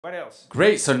What else?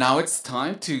 Great, so now it's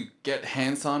time to get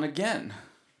hands-on again.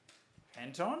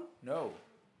 Hands-on? No.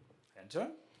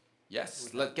 Hands-on? Yes,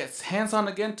 let's get hands-on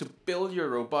again to build your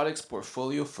robotics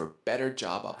portfolio for better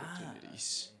job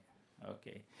opportunities.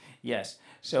 Okay. Yes.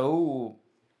 So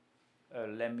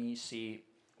let me see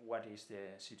what is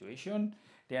the situation.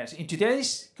 Yes. In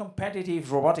today's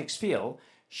competitive robotics field,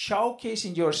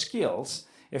 showcasing your skills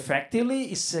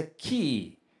effectively is a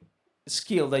key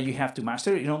skill that you have to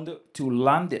master in order to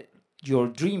land your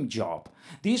dream job.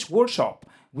 This workshop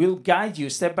will guide you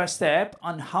step by step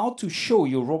on how to show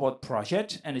your robot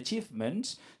project and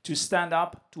achievements to stand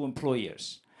up to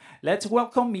employers. Let's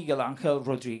welcome Miguel Angel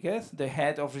Rodriguez, the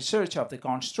head of research of the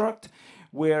construct,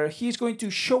 where he's going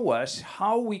to show us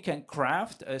how we can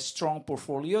craft a strong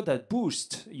portfolio that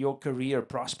boosts your career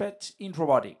prospects in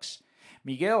robotics.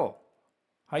 Miguel,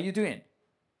 how you doing?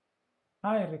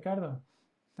 Hi, Ricardo.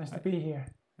 Nice to be here.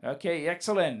 Okay,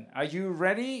 excellent. Are you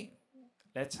ready?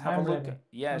 Let's have a I'm look. ready.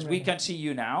 Yes, I'm we ready. can see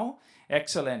you now.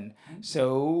 Excellent.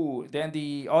 So then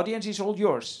the audience is all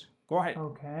yours. Go ahead.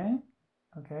 Okay.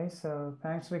 Okay. So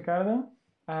thanks, Ricardo.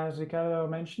 As Ricardo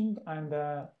mentioned, I'm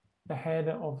the head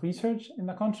of research in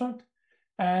the contract,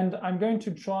 and I'm going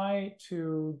to try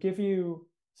to give you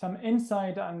some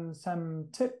insight and some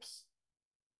tips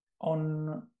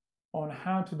on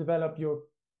how to develop your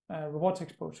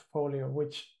robotics portfolio,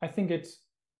 which I think it's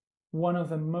one of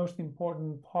the most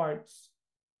important parts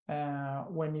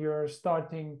when you're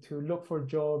starting to look for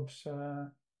jobs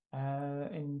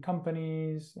in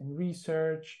companies, in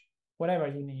research, whatever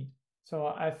you need. So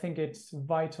I think it's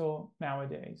vital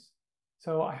nowadays.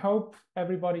 So I hope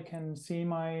everybody can see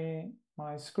my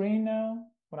screen now,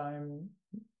 what I'm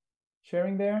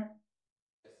sharing there.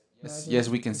 Yes,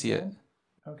 we can see it.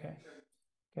 Okay.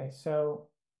 Okay, so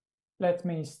let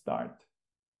me start.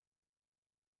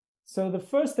 So the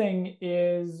first thing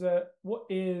is what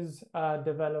is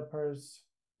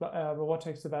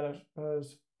robotics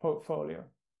developers portfolio?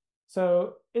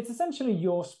 So it's essentially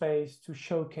your space to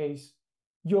showcase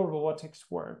your robotics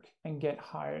work and get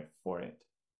hired for it.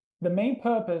 The main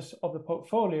purpose of the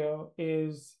portfolio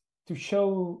is to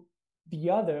show the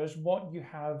others what you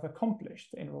have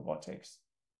accomplished in robotics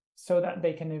so that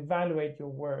they can evaluate your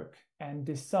work and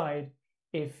decide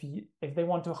if they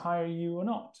want to hire you or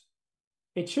not.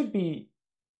 It should be,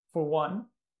 for one,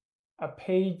 a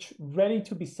page ready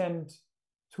to be sent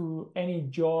to any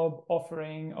job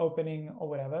offering, opening, or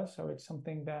whatever. So it's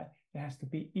something that it has to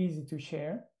be easy to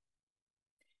share.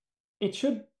 It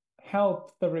should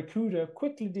help the recruiter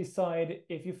quickly decide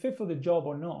if you fit for the job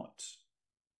or not,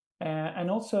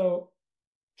 and also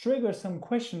trigger some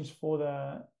questions for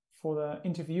the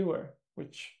interviewer,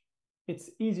 which it's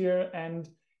easier, and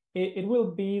it will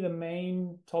be the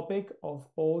main topic of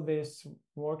all this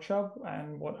workshop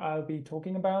and what I'll be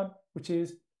talking about, which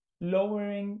is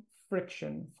lowering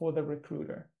friction for the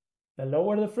recruiter. The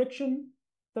lower the friction,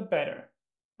 the better,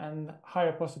 and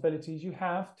higher possibilities you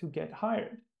have to get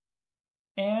hired.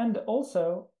 And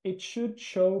also, it should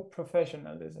show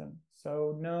professionalism.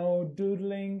 So no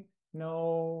doodling,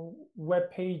 no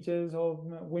web pages of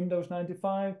Windows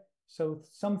 95. So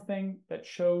something that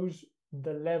shows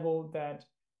the level that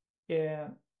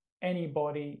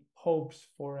anybody hopes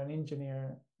for an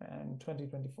engineer in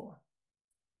 2024.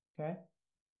 Okay.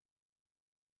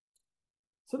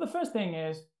 So the first thing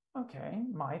is, okay,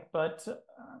 Mike, but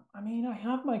I mean, I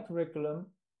have my curriculum.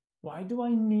 Why do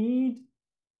I need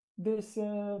this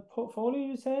portfolio,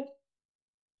 you said?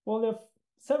 Well, there are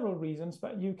several reasons,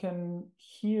 but you can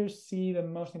here see the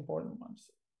most important ones.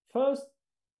 First,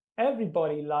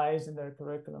 everybody lies in their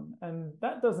curriculum, and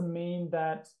that doesn't mean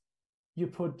that you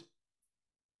put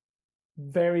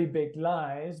very big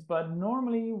lies, but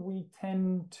normally we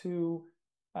tend to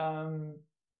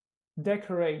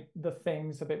decorate the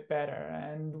things a bit better,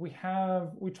 and we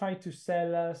try to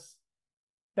sell us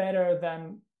better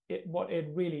than what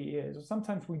it really is.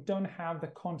 Sometimes we don't have the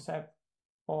concept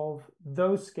of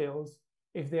those skills,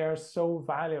 if they are so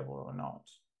valuable or not.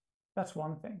 That's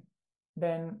one thing.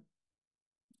 Then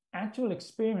actual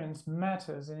experience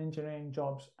matters in engineering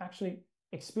jobs. Actually,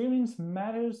 experience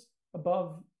matters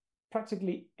above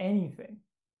practically anything.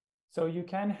 So you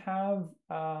can have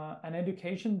an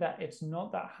education that it's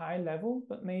not that high level,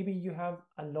 but maybe you have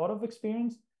a lot of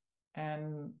experience,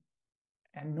 and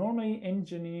normally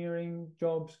engineering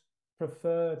jobs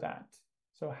prefer that.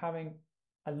 So having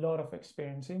a lot of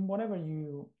experience in whatever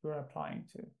you're applying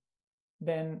to.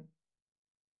 Then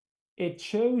it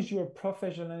shows your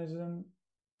professionalism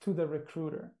to the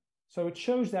recruiter. So it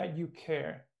shows that you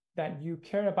care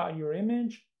about your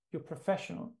image, your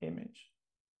professional image,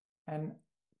 and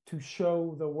to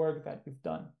show the work that you've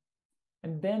done.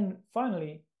 And then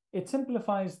finally, it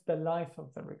simplifies the life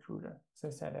of the recruiter,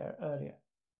 as I said earlier.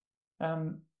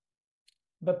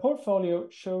 The portfolio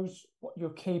shows what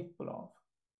you're capable of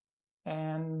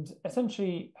and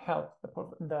essentially help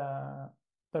the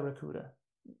recruiter,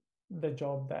 the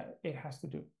job that it has to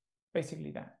do,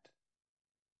 basically that.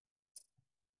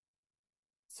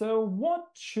 So what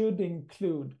should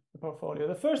include the portfolio?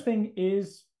 The first thing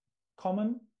is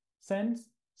common sense.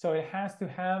 So it has to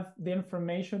have the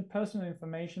information, personal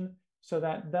information, so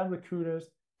that the recruiters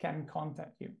can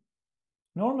contact you.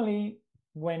 Normally,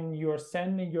 when you're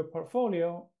sending your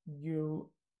portfolio,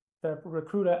 the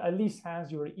recruiter at least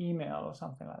has your email or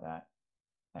something like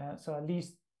that. So at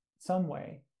least some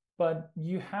way, but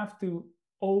you have to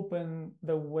open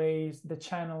the ways, the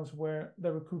channels where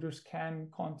the recruiters can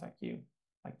contact you,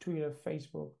 like Twitter,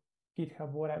 Facebook,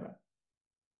 GitHub, whatever.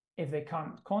 If they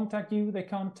can't contact you, they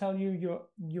can't tell you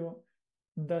you're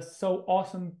the so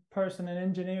awesome person and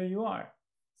engineer you are.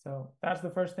 So that's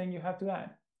the first thing you have to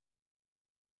add.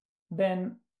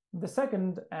 Then the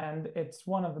second, and it's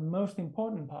one of the most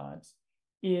important parts,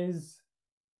 is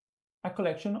a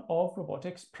collection of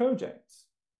robotics projects.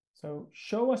 So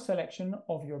show a selection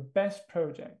of your best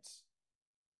projects.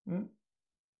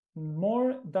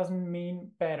 More doesn't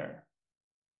mean better.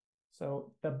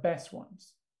 So the best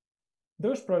ones.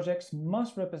 Those projects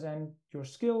must represent your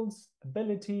skills,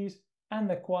 abilities, and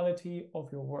the quality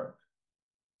of your work.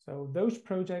 So those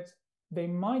projects, they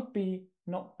might be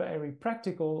not very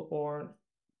practical or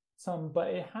some, but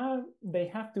they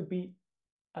have to be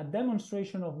a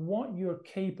demonstration of what you're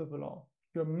capable of,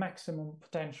 your maximum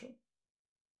potential.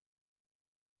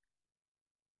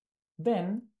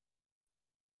 Then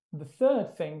the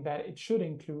third thing that it should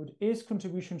include is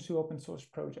contributions to open source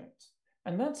projects.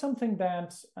 And that's something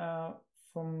that,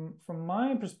 from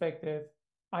my perspective,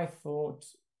 I thought,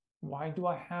 why do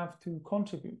I have to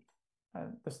contribute at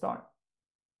the start?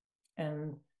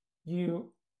 And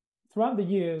throughout the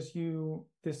years, you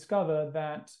discover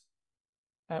that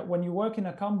when you work in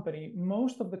a company,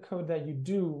 most of the code that you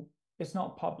do is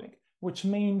not public, which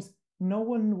means no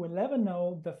one will ever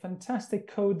know the fantastic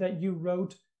code that you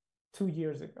wrote 2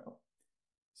 years ago.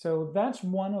 So that's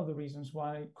one of the reasons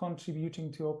why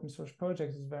contributing to open source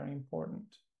projects is very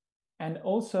important. And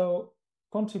also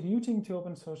contributing to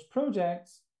open source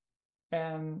projects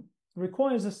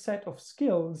requires a set of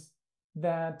skills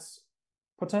that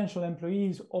potential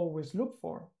employees always look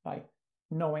for, like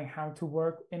knowing how to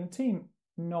work in a team,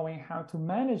 knowing how to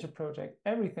manage a project,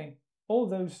 everything. All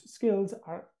those skills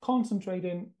are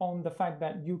concentrated on the fact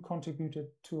that you contributed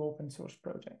to open source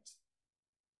projects.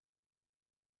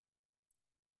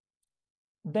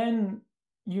 Then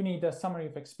you need a summary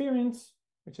of experience,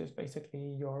 which is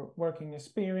basically your working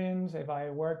experience, if I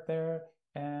worked there,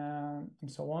 and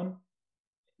so on.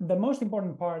 The most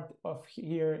important part of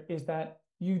here is that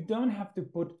you don't have to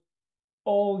put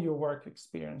all your work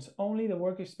experience, only the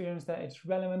work experience that is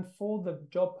relevant for the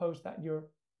job post that you're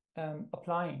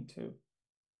applying to.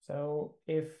 So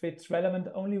if it's relevant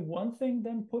only one thing,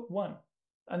 then put one.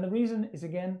 And the reason is,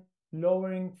 again,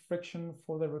 lowering friction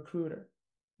for the recruiter.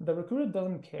 The recruiter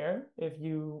doesn't care if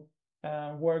you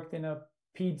worked in a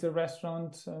pizza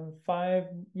restaurant 5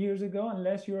 years ago,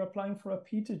 unless you're applying for a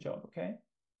pizza job, okay?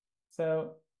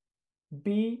 So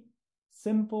be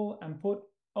simple and put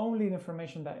only the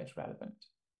information that is relevant.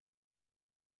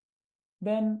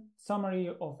 Then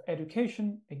summary of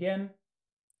education, again,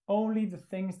 only the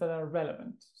things that are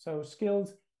relevant. So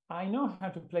skills, I know how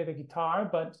to play the guitar,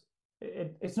 but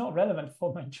it's not relevant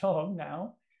for my job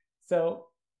now. So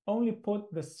only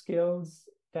put the skills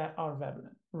that are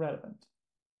relevant.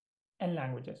 And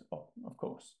languages, of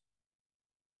course.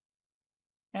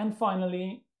 And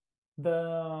finally,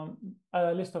 the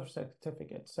list of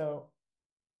certificates. So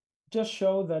just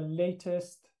show the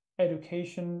latest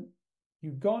education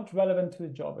you got relevant to the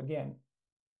job. Again,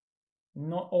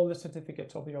 not all the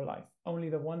certificates of your life, only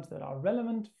the ones that are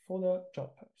relevant for the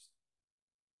job post.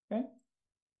 Okay?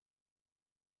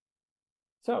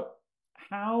 So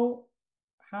how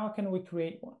can we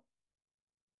create one?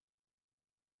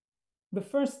 The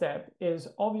first step is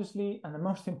obviously, and the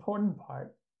most important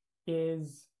part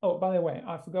is, oh, by the way,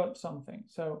 I forgot something.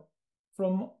 So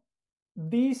from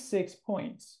these 6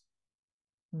 points,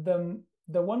 the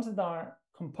ones that are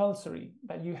compulsory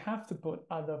that you have to put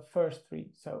are the first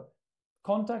 3. So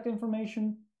contact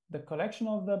information, the collection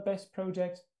of the best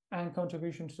projects, and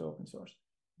contributions to open source.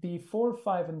 The 4,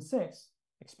 5, and 6,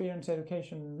 experience,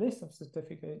 education, list of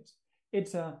certificates,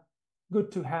 it's a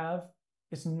good to have.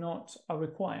 It's not a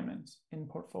requirement in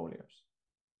portfolios.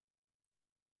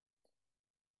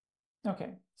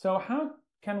 Okay, so how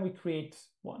can we create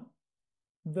one?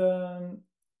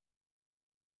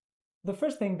 the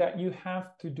first thing that you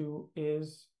have to do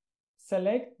is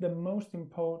select the most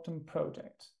important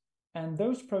projects. And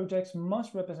those projects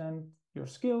must represent your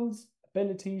skills,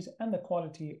 abilities, and the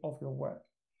quality of your work.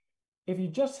 If you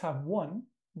just have one,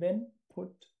 then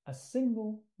put a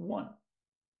single one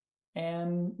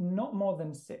and not more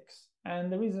than 6.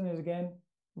 And the reason is, again,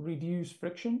 reduce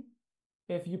friction.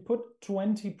 If you put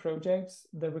 20 projects,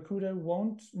 the recruiter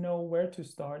won't know where to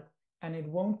start, and it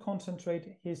won't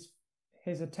concentrate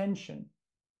his attention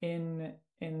in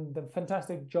the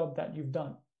fantastic job that you've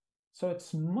done. So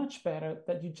it's much better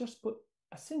that you just put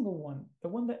a single one, the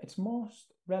one that it's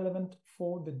most relevant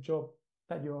for the job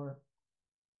that you're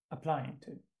applying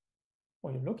to,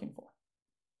 or you're looking for,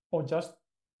 or just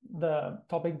the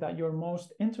topic that you're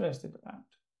most interested about.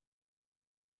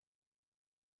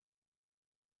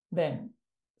 Then,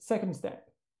 second step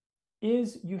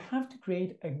is you have to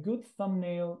create a good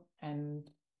thumbnail and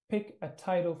pick a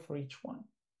title for each one.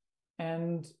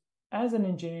 And as an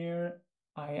engineer,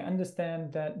 I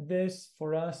understand that this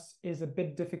for us is a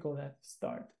bit difficult at the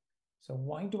start. So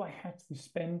why do I have to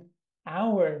spend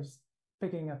hours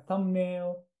picking a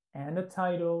thumbnail and a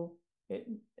title?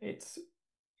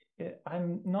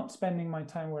 I'm not spending my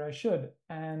time where I should,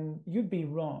 and you'd be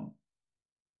wrong.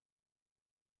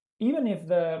 Even if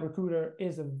the recruiter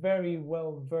is a very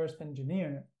well-versed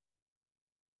engineer,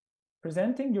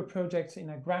 presenting your projects in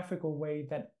a graphical way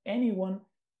that anyone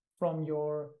from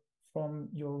your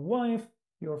wife,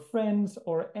 your friends,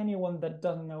 or anyone that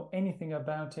doesn't know anything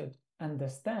about it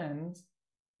understands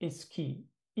is key,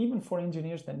 even for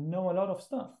engineers that know a lot of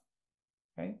stuff.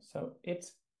 Okay, so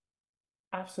it's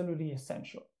absolutely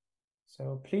essential.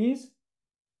 So please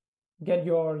get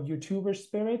your YouTuber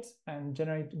spirit and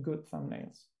generate good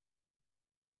thumbnails.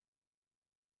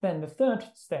 Then the third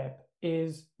step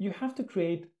is you have to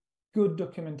create good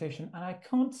documentation. And I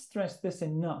can't stress this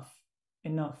enough.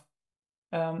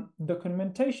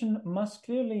 Documentation must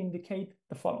clearly indicate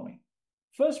the following.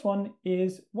 First one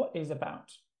is what is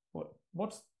about.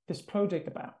 What's this project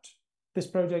about? This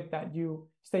project that you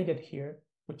stated here,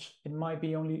 which it might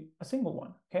be only a single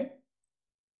one, okay?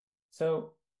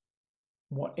 So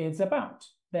what it's about.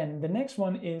 Then the next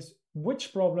one is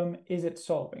which problem is it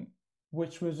solving?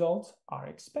 Which results are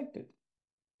expected?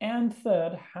 And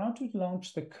third, how to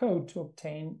launch the code to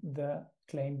obtain the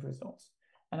claimed results.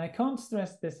 And I can't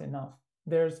stress this enough.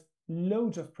 There's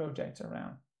loads of projects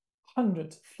around,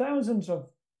 hundreds, thousands of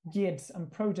Gits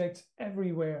and projects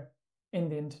everywhere in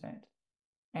the internet.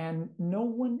 And no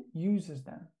one uses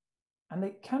them. And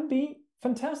they can be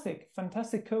fantastic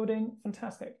coding,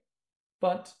 fantastic.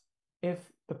 But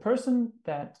if the person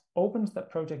that opens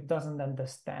that project doesn't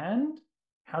understand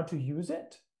how to use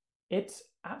it, it's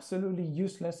absolutely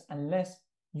useless unless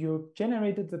you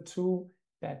generated the tool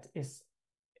that it's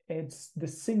the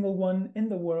single one in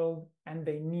the world and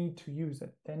they need to use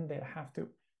it. Then they have to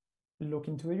look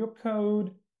into your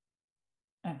code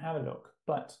and have a look.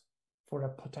 But for a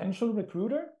potential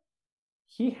recruiter,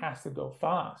 he has to go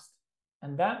fast.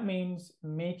 And that means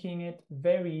making it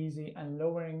very easy and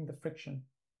lowering the friction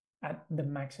at the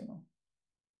maximum.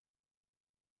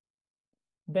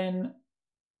 Then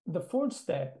the fourth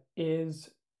step is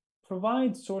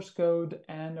provide source code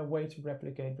and a way to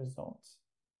replicate results.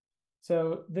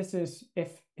 So this is,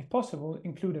 if possible,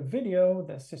 include a video,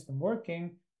 the system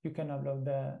working. You can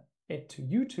upload it to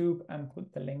YouTube and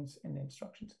put the links in the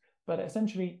instructions. But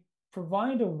essentially,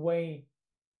 provide a way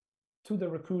to the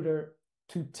recruiter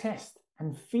to test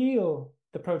and feel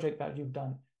the project that you've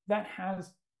done. That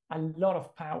has a lot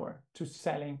of power to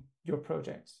selling your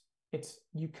projects.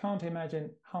 You can't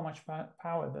imagine how much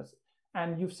power this.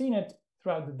 And you've seen it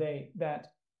throughout the day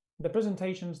that the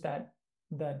presentations that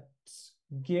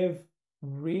give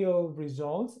real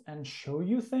results and show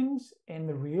you things in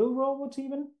the real robots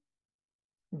even,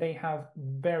 they have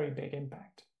very big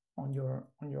impact on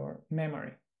your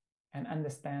memory and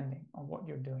understanding of what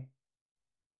you're doing.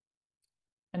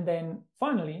 And then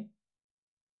finally,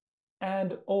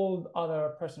 add all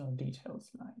other personal details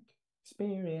like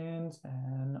experience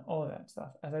and all that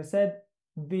stuff. As I said,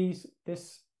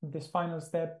 this final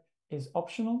step is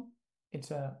optional.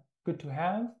 It's good to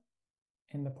have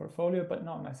in the portfolio, but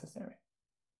not necessary.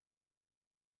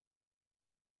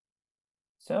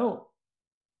 So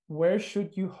where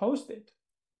should you host it?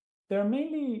 There are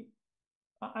mainly,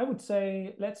 I would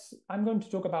say, I'm going to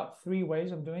talk about 3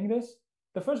 ways of doing this.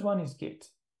 The first one is Git.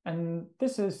 And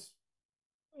this is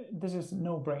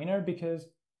no-brainer because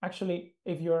actually,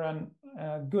 if you're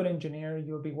a good engineer,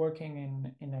 you'll be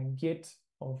working in a Git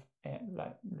of,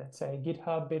 like, let's say,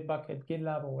 GitHub, Bitbucket,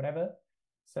 GitLab, or whatever.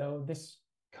 So this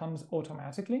comes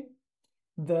automatically.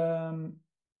 The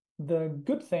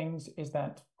good things is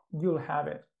that you'll have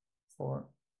it for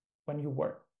when you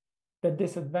work. The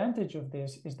disadvantage of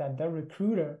this is that the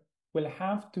recruiter will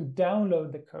have to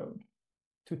download the code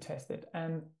to test it.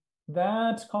 And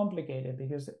that's complicated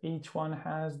because each one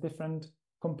has different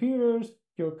computers.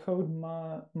 Your code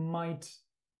might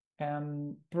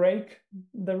break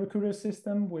the recruiter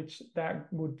system, which that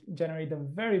would generate a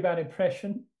very bad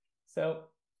impression. So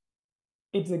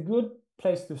it's a good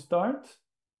place to start.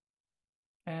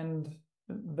 And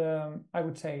I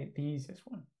would say the easiest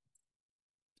one.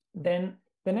 Then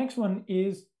the next one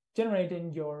is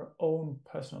generating your own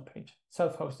personal page,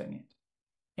 self-hosting it.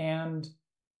 And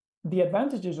the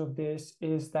advantages of this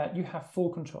is that you have full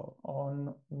control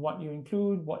on what you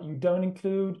include, what you don't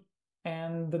include.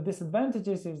 And the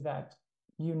disadvantages is that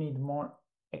you need more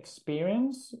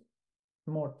experience,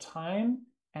 more time,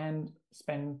 and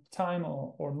spend time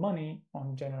or money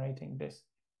on generating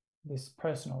this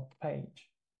personal page.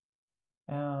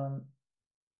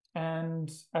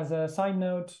 And as a side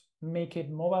note, make it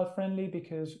mobile friendly,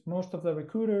 because most of the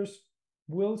recruiters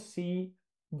will see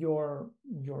your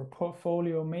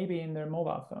portfolio maybe in their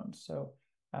mobile phones. So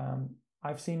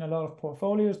I've seen a lot of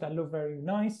portfolios that look very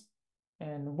nice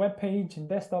and web page and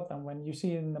desktop, and when you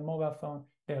see it in the mobile phone,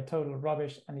 they're total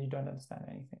rubbish and you don't understand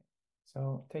anything.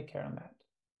 So take care on that.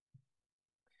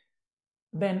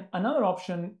 Then another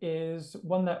option is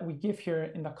one that we give here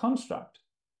in the construct,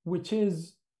 which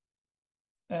is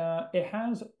it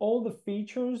has all the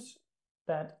features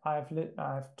that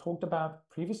I've talked about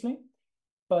previously,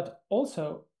 but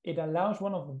also it allows,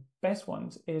 one of the best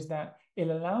ones is that it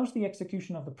allows the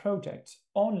execution of the projects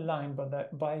online by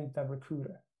the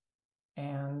recruiter.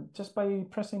 And just by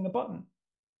pressing the button,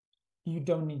 you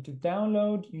don't need to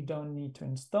download, you don't need to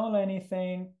install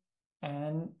anything,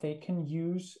 and they can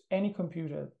use any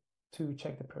computer to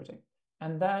check the project.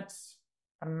 And that's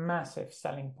a massive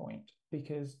selling point,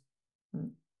 because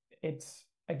it's,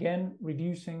 again,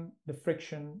 reducing the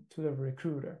friction to the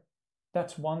recruiter.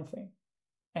 That's one thing.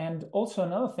 And also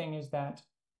another thing is that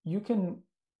you can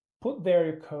put there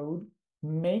your code,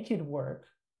 make it work,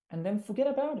 and then forget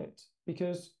about it.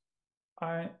 Because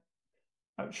I'm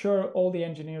sure all the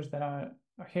engineers that are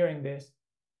hearing this,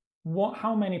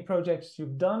 how many projects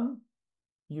you've done,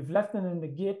 you've left them in the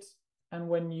Git, and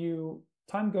when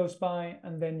time goes by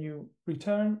and then you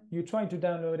return, you try to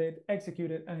download it, execute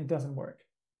it, and it doesn't work.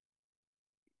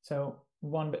 So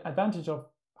one advantage of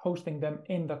hosting them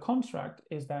in the construct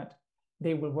is that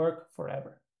they will work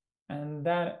forever. And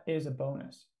that is a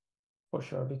bonus for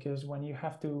sure, because when you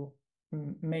have to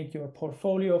make your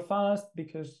portfolio fast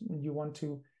because you want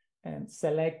to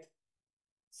select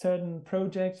certain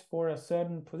projects for a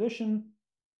certain position,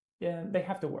 they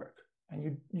have to work.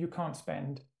 And you can't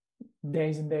spend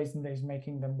days and days and days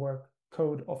making them work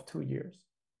code of 2 years.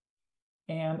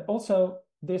 And also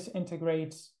this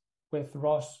integrates with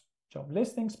ROS job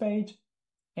listings page.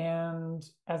 And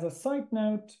as a side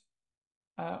note,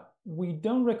 we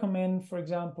don't recommend, for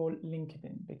example,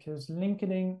 LinkedIn, because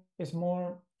LinkedIn is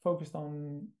more focused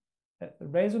on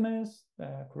resumes,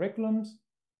 curriculums,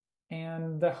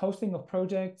 and the hosting of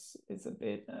projects is a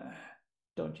bit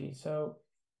dodgy. So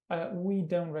we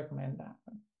don't recommend that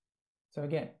one. So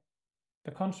again,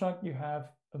 the construct, you have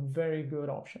a very good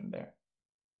option there.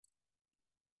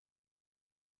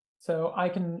 So I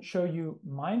can show you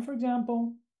mine, for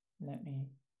example. Let me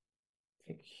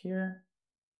click here.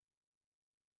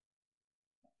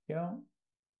 There we go.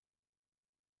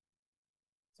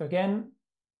 So again,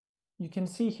 you can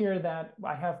see here that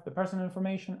I have the personal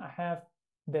information. I have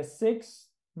the 6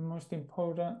 most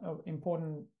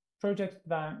important projects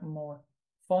that I'm more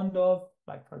fond of,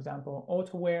 like, for example,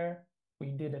 AutoWare.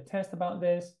 We did a test about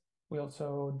this. We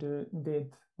also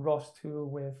did ROS2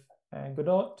 with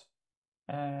Godot,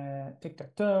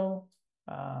 Tic-Tac-Toe,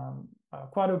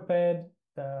 Quadruped,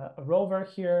 the rover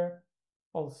here,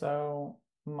 also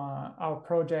our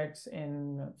projects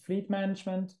in fleet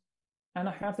management, and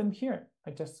I have them here.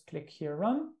 I just click here,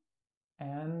 run,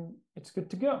 and it's good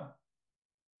to go.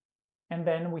 And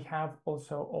then we have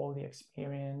also all the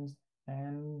experience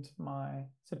and my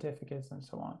certificates and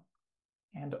so on.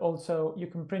 And also you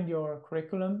can print your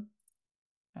curriculum,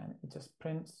 and it just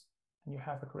prints, and you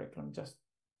have a curriculum just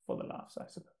for the laughs, I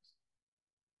suppose.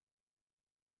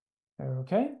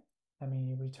 Okay, let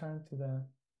me return to there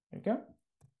you go.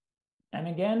 And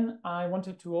again, I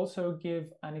wanted to also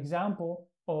give an example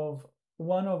of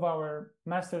one of our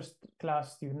master's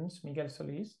class students, Miguel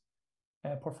Solis,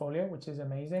 portfolio, which is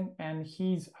amazing. And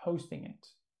he's hosting it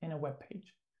in a web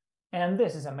page. And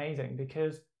this is amazing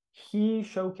because he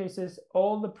showcases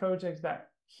all the projects that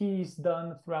he's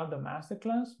done throughout the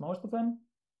masterclass, most of them.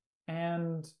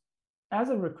 And as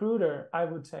a recruiter, I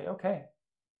would say, okay,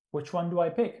 which one do I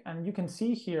pick? And you can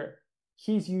see here,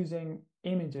 he's using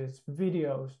images,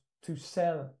 videos to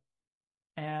sell.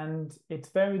 And it's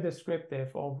very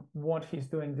descriptive of what he's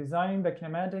doing, designing the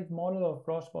kinematic model of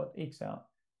ROSbot XL,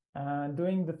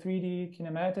 doing the 3D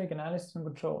kinematic analysis and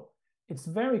control. It's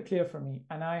very clear for me,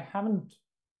 and I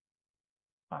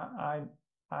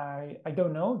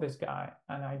don't know this guy,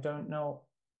 and I don't know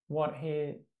what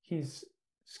his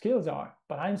skills are,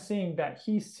 but I'm seeing that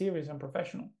he's serious and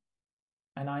professional,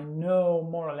 and I know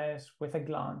more or less with a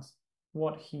glance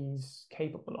what he's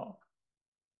capable of.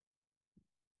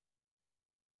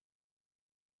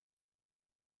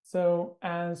 So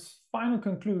as final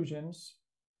conclusions,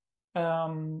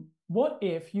 what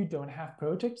if you don't have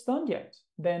projects done yet?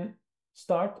 Then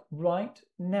start right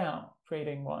now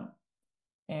creating one.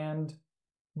 And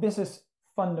this is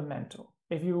fundamental.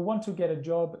 If you want to get a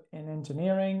job in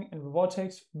engineering, in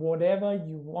robotics, whatever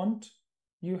you want,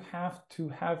 you have to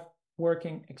have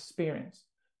working experience.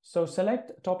 So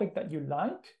select a topic that you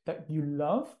like, that you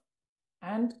love,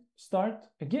 and start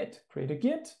a Git. Create a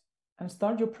Git and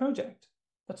start your project.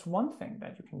 That's one thing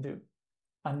that you can do.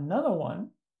 Another one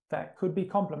that could be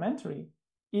complementary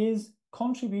is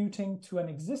contributing to an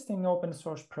existing open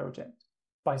source project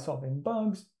by solving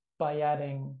bugs, by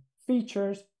adding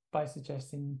features, by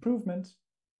suggesting improvements.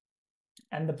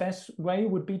 And the best way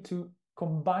would be to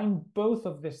combine both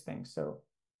of these things. So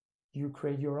you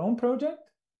create your own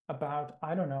project about,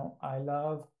 I don't know, I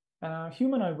love a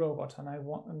humanoid robot and I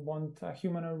want a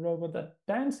humanoid robot that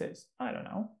dances, I don't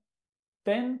know.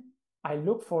 Then I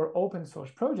look for open source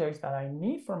projects that I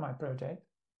need for my project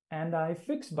and I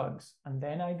fix bugs. And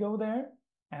then I go there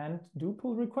and do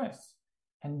pull requests.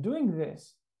 And doing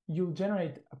this, you'll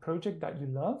generate a project that you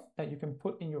love, that you can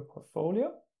put in your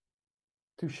portfolio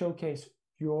to showcase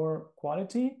your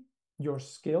quality, your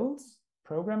skills,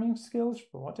 programming skills,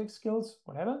 robotics skills,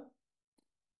 whatever.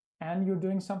 And you're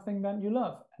doing something that you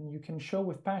love and you can show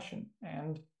with passion.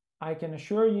 And I can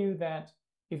assure you that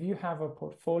if you have a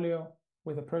portfolio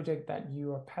with a project that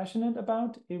you are passionate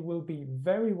about, it will be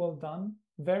very well done,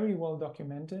 very well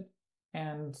documented.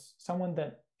 And someone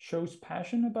that shows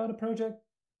passion about a project,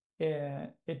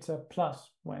 it's a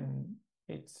plus when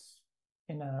it's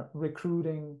in a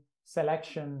recruiting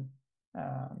selection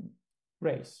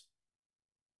race.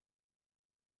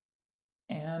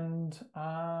 And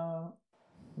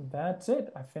that's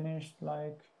it. I finished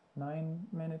like 9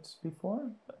 minutes before,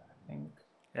 but I think.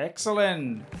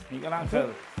 Excellent, Miguel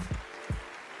Angel.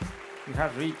 We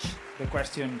have reached the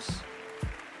questions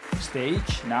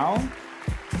stage now.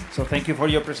 So thank you for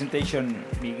your presentation,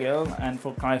 Miguel, and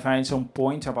for clarifying some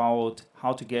points about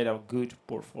how to get a good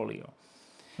portfolio.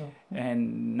 Okay.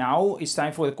 And now it's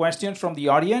time for the questions from the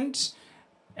audience.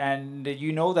 And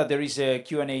you know that there is a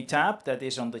Q&A tab that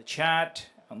is on the chat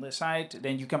on the side.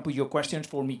 Then you can put your questions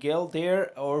for Miguel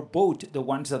there, or both the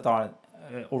ones that are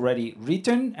already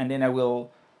written, and then I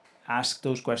will ask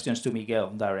those questions to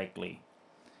Miguel directly.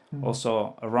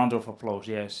 Also, a round of applause.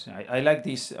 Yes, I like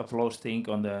this applause thing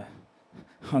on the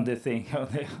thing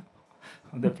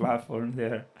on the platform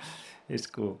there. It's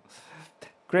cool.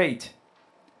 Great.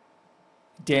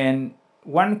 Then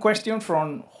one question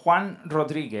from Juan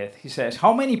Rodriguez. He says,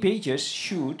 "How many pages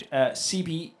should a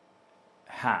CV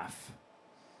have?"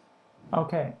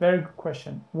 Okay, very good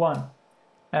question. One.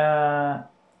 Yeah.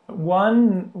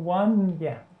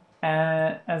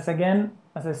 As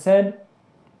I said,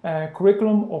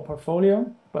 curriculum or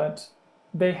portfolio, but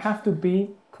they have to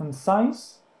be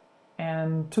concise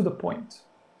and to the point.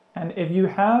 And if you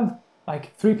have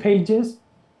like 3 pages,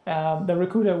 the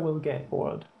recruiter will get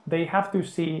bored. They have to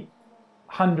see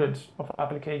hundreds of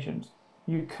applications.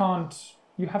 You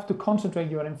have to concentrate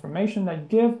your information that you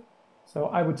give. So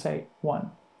I would say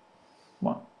one.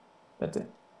 That's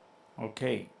it.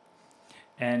 Okay.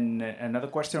 And another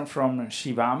question from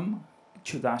Shivam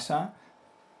Chudasama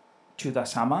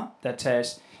that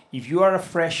says, "If you are a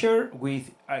fresher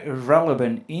with a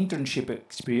irrelevant internship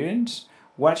experience,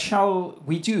 what shall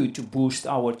we do to boost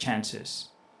our chances?"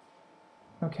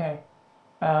 Okay.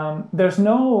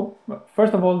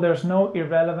 First of all, there's no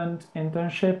irrelevant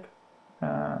internship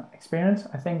experience.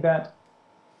 I think that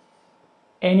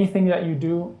anything that you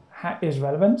do is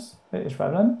relevant.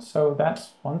 So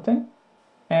that's one thing.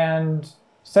 And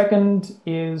second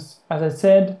is, as I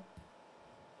said,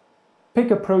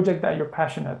 pick a project that you're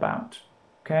passionate about,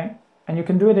 okay? And you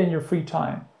can do it in your free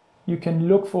time. You can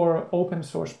look for open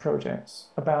source projects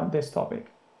about this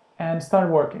topic and start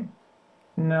working.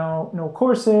 No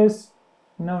courses,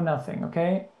 no nothing,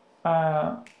 okay?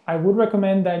 I would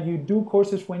recommend that you do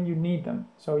courses when you need them.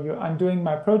 So I'm doing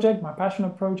my project, my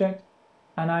passionate project,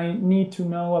 and I need to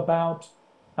know about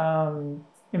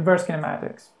inverse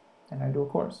kinematics. and I do a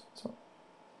course. So,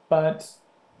 but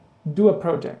do a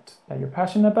project that you're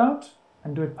passionate about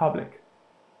and do it public.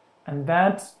 And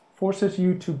that forces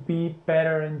you to be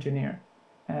better engineer.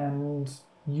 And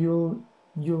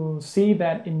you'll see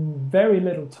that in very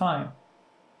little time,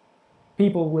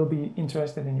 people will be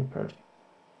interested in your project.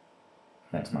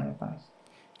 That's my advice.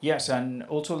 Yes, and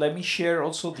also let me share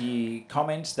also the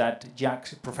comments that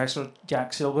Professor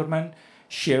Jack Silverman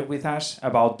shared with us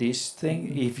about this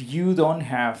thing. If you don't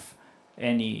have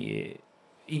any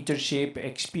internship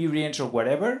experience or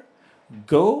whatever,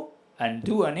 go and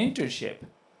do an internship.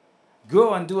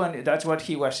 That's what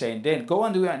he was saying then. Go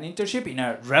and do an internship in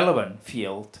a relevant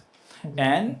field.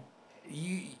 And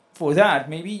for that,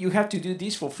 maybe you have to do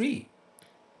this for free.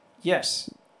 Yes.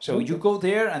 So you go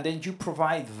there and then you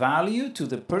provide value to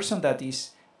the person that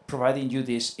is providing you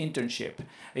this internship.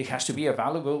 It has to be a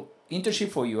valuable internship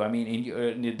for you, I mean,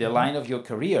 in the line of your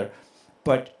career.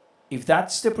 But if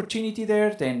that's the opportunity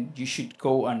there, then you should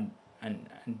go and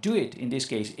do it. In this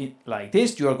case, like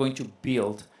this, you are going to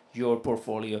build your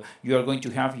portfolio. You are going to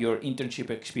have your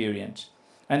internship experience.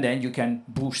 And then you can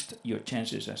boost your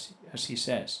chances, as he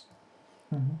says.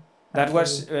 Mm-hmm. That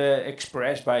was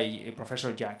expressed by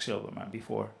Professor Jack Silverman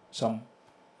before, some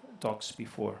talks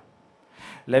before.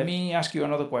 Let me ask you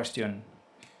another question.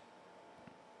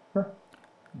 Sure.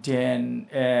 Then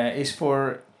is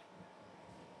for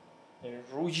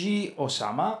Ruji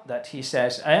Osama, that he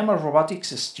says, I am a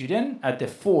robotics student at the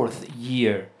 4th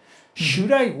year.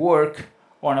 Should I work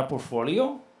on a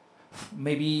portfolio?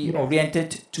 Maybe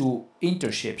oriented to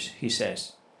internships, he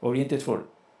says. Oriented for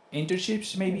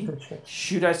internships, maybe?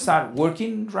 Should I start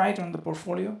working right on the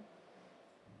portfolio?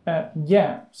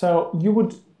 Yeah, so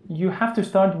you have to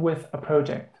start with a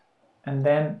project and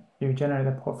then you generate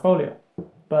a portfolio.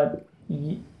 But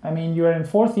I mean, you're in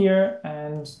 4th year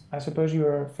and I suppose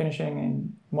you're finishing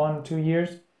in 1-2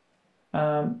 years.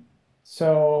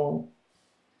 So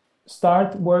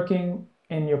start working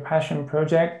in your passion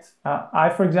project.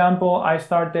 For example, I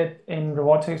started in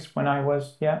robotics when I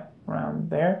was, around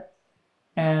there.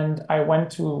 And I went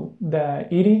to the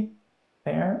ED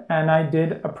there and I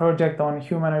did a project on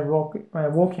humanoid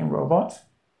walking robots.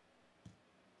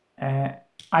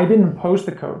 I didn't post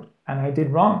the code and I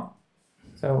did wrong.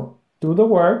 So do the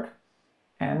work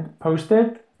and post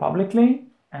it publicly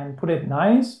and put it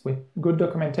nice with good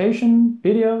documentation,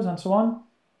 videos and so on.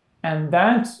 And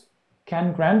that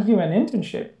can grant you an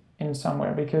internship in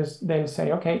somewhere because they'll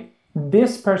say, okay,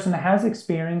 this person has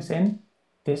experience in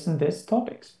this and this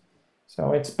topics.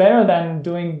 So it's better than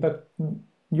doing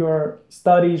your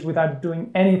studies without doing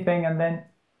anything and then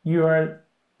you're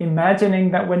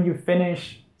imagining that when you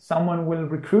finish, someone will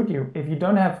recruit you. If you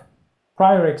don't have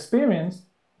prior experience,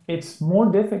 it's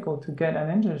more difficult to get an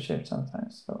internship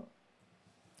sometimes. So.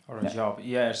 Or a job.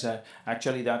 Yes,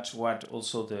 actually that's what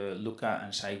also the Luca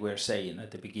and Sai were saying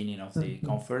at the beginning of the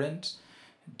conference,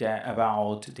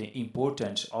 about the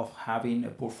importance of having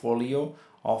a portfolio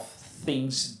of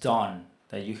things done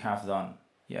that you have done.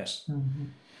 Yes.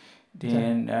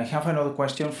 Then I have another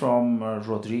question from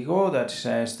Rodrigo that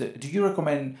says, do you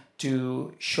recommend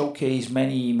to showcase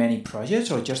many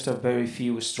projects or just a very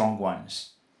few strong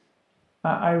ones?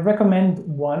 I recommend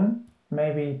 1,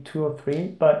 maybe 2 or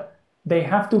 3, but they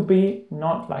have to be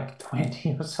not like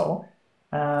 20 or so.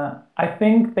 I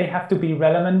think they have to be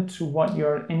relevant to what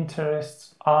your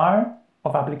interests are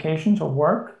of applications or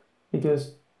work,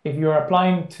 because if you're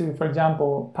applying to, for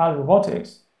example, PAL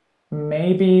robotics,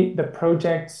 maybe the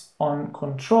projects on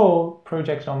control,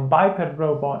 projects on biped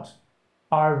robots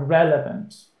are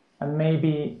relevant, and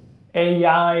maybe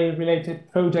AI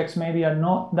related projects maybe are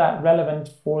not that relevant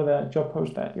for the job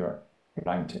post that you're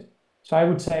applying to. So I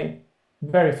would say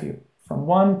very few, from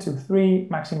 1 to 3,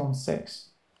 maximum 6.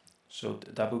 So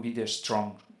that would be the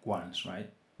strong ones, right?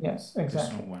 Yes, exactly.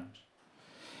 The strong ones.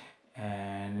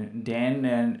 And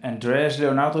then Andres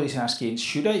Leonardo is asking,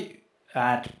 should I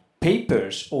add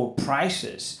papers or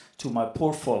prices to my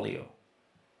portfolio?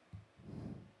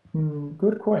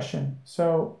 Good question.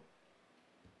 So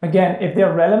again, if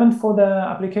they're relevant for the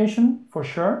application, for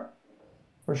sure.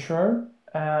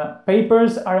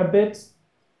 Papers are a bit,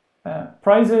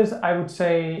 prizes, I would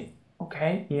say,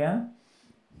 okay, yeah.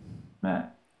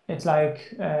 It's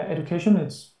like education,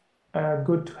 it's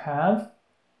good to have.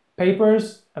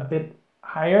 Papers a bit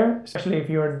higher, especially if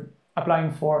you're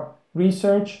applying for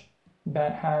research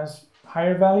that has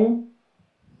higher value.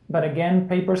 But again,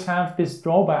 papers have this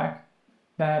drawback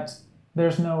that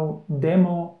there's no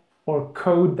demo or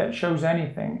code that shows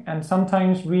anything. And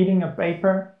sometimes reading a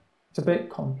paper, it's a bit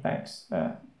complex,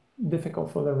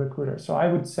 difficult for the recruiter. So I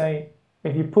would say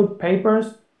if you put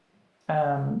papers,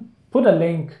 put a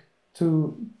link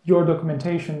to your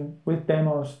documentation with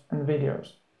demos and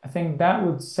videos. I think that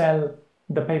would sell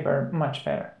the paper much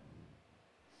better.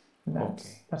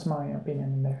 That's my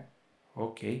opinion in there.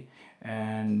 Okay.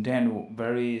 And then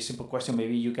very simple question,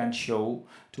 maybe you can show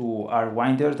to our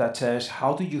winder that says,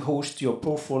 how do you host your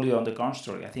portfolio on the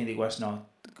construct? I think it was not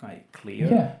quite clear.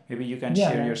 Yeah. Maybe you can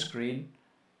share your screen.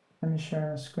 Let me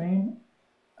share a screen.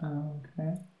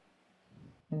 Okay.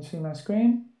 Can you see my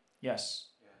screen? Yes.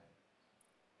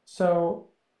 So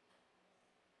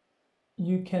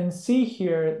you can see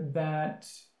here that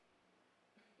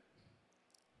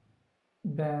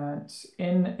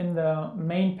in the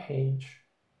main page,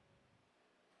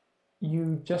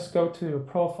 you just go to your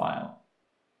profile.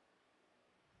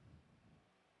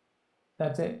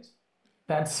 That's it.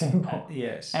 That's simple.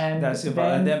 Yes, and that's simple.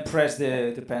 And then press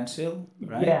the pencil,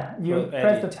 right? Yeah, you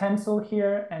press edit. the pencil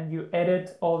here and you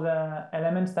edit all the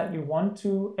elements that you want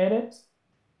to edit,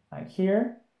 like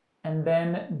here. And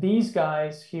then these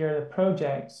guys here, the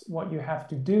projects, what you have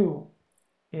to do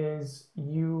is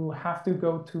you have to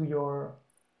go to your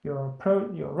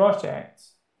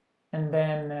projects and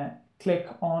then click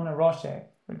on a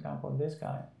project, for example, this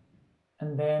guy.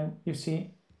 And then you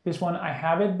see this one, I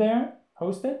have it there,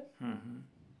 posted.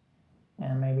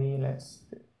 And maybe let's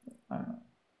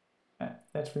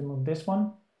remove this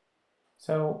one.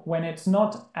 So when it's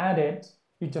not added,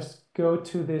 you just go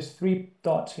to these 3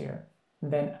 dots here,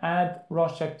 and then add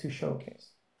project to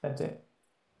showcase. That's it.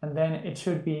 And then it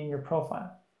should be in your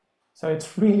profile. So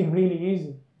it's really, really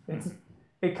easy.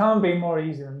 It can't be more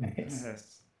easy than this.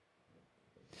 Yes.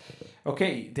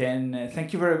 Okay, then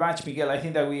thank you very much, Miguel. I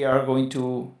think that we are going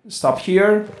to stop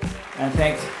here and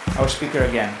thank our speaker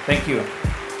again. Thank you.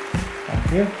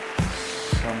 Thank you.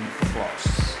 Some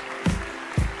applause.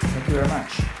 Thank you very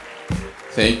much.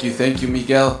 Thank you,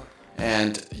 Miguel.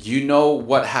 And you know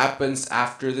what happens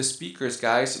after the speakers,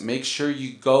 guys. Make sure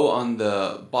you go on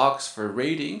the box for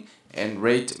rating and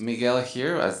rate Miguel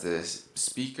here as the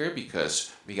speaker,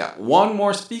 because we got one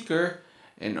more speaker,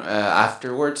 and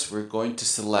afterwards we're going to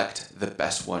select the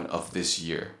best one of this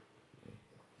year.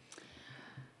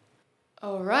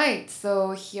 All right,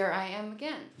 so here I am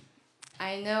again.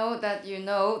 I know that you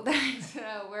know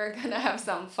that we're gonna have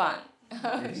some fun.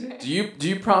 Okay. Do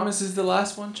you promise is the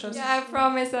last one, Chelsea? Yeah, I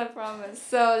promise.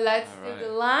 So let's do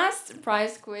the last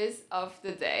prize quiz of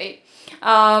the day.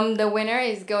 The winner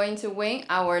is going to win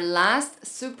our last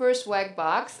super swag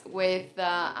box with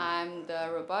I'm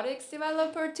the Robotics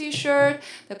Developer t-shirt,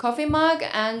 the coffee mug,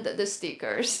 and the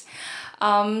stickers.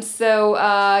 So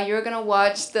you're gonna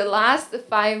watch the last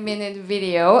 5-minute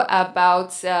video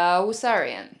about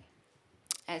Usarian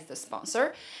as the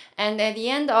sponsor. And at the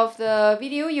end of the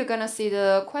video, you're gonna see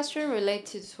the question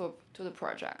related to the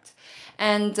project.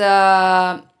 And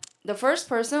the first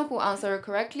person who answered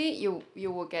correctly, you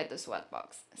will get the sweat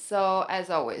box. So as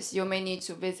always, you may need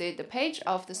to visit the page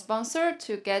of the sponsor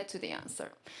to get to the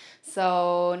answer.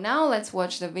 So now let's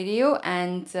watch the video,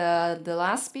 and the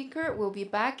last speaker will be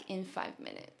back in 5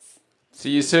 minutes.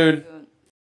 See you soon.